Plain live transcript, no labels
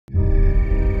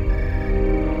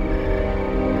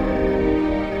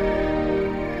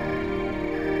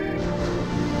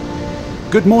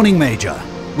Good morning, Major.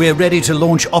 We're ready to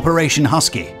launch Operation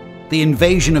Husky, the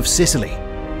invasion of Sicily.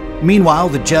 Meanwhile,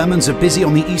 the Germans are busy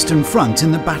on the Eastern Front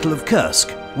in the Battle of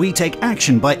Kursk. We take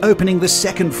action by opening the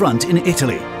second front in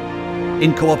Italy.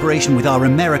 In cooperation with our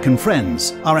American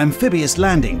friends, our amphibious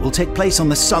landing will take place on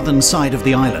the southern side of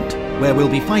the island, where we'll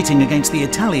be fighting against the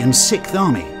Italian 6th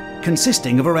Army,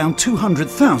 consisting of around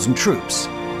 200,000 troops,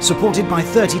 supported by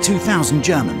 32,000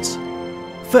 Germans.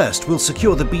 First, we'll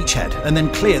secure the beachhead and then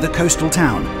clear the coastal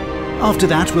town. After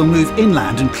that, we'll move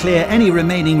inland and clear any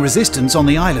remaining resistance on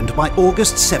the island by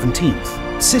August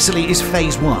 17th. Sicily is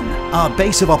Phase 1, our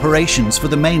base of operations for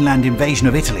the mainland invasion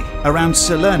of Italy, around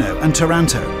Salerno and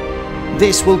Taranto.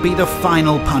 This will be the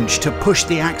final punch to push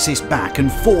the Axis back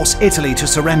and force Italy to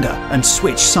surrender and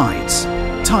switch sides.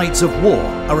 Tides of war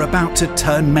are about to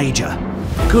turn major.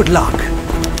 Good luck.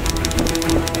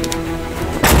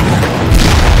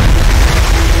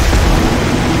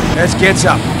 Let's get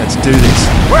up. Let's do this.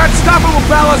 We're unstoppable,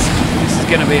 fellas! This is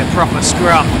gonna be a proper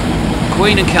scrum.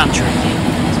 Queen and country.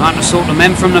 Time to sort the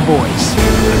men from the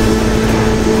boys.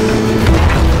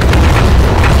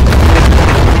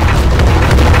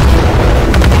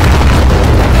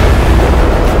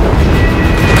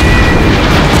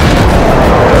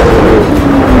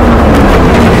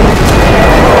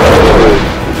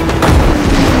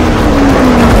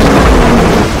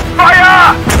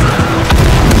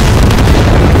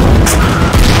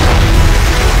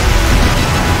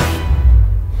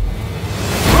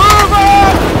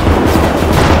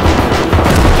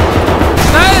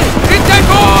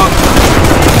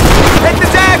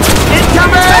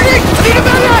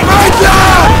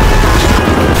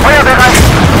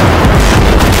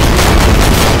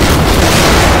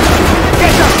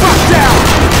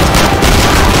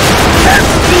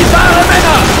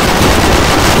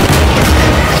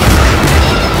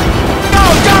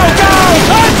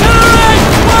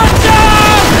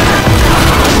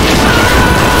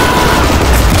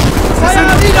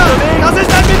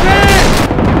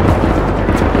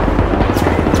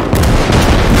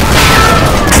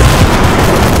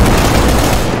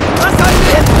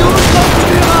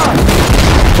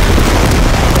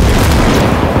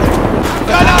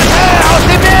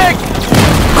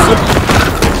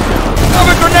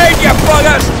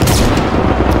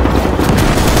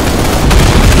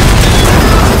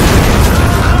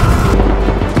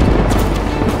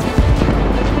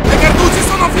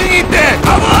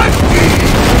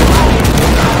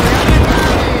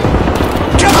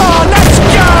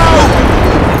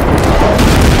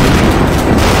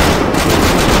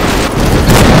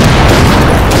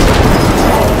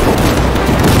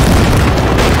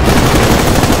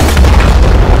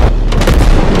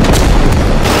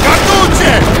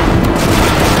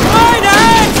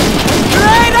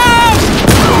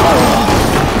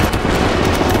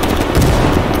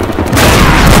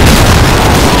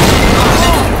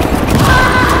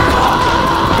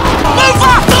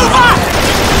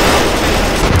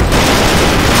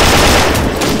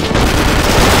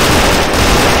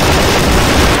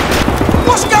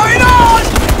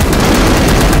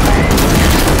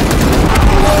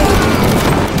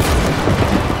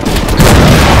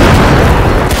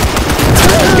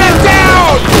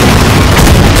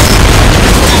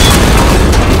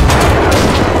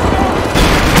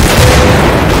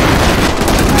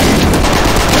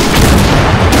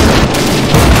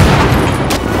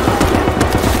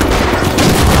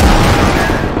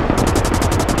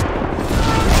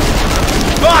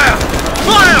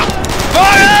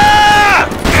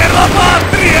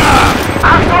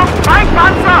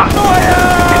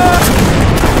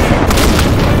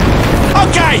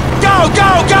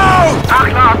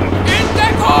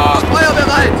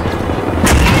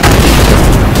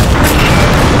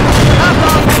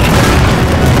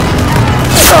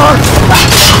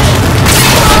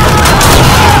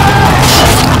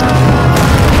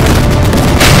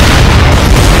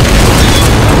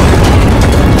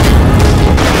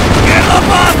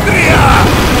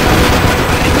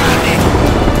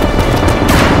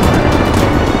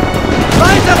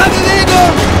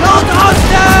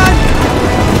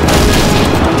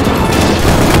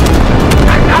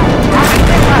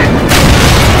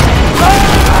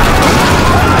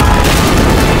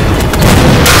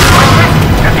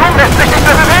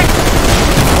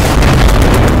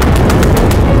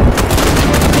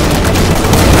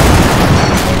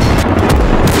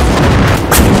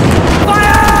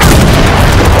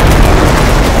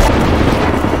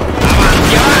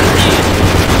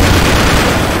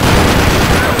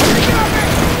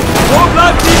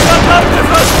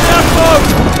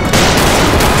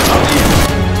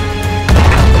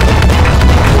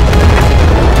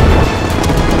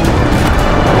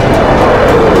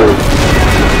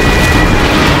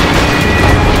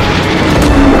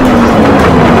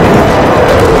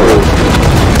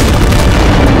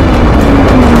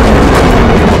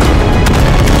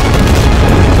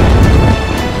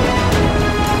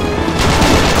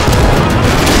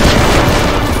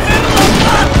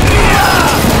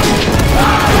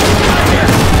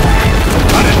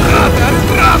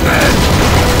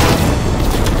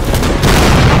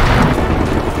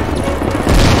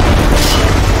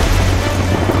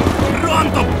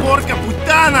 porca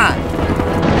puttana!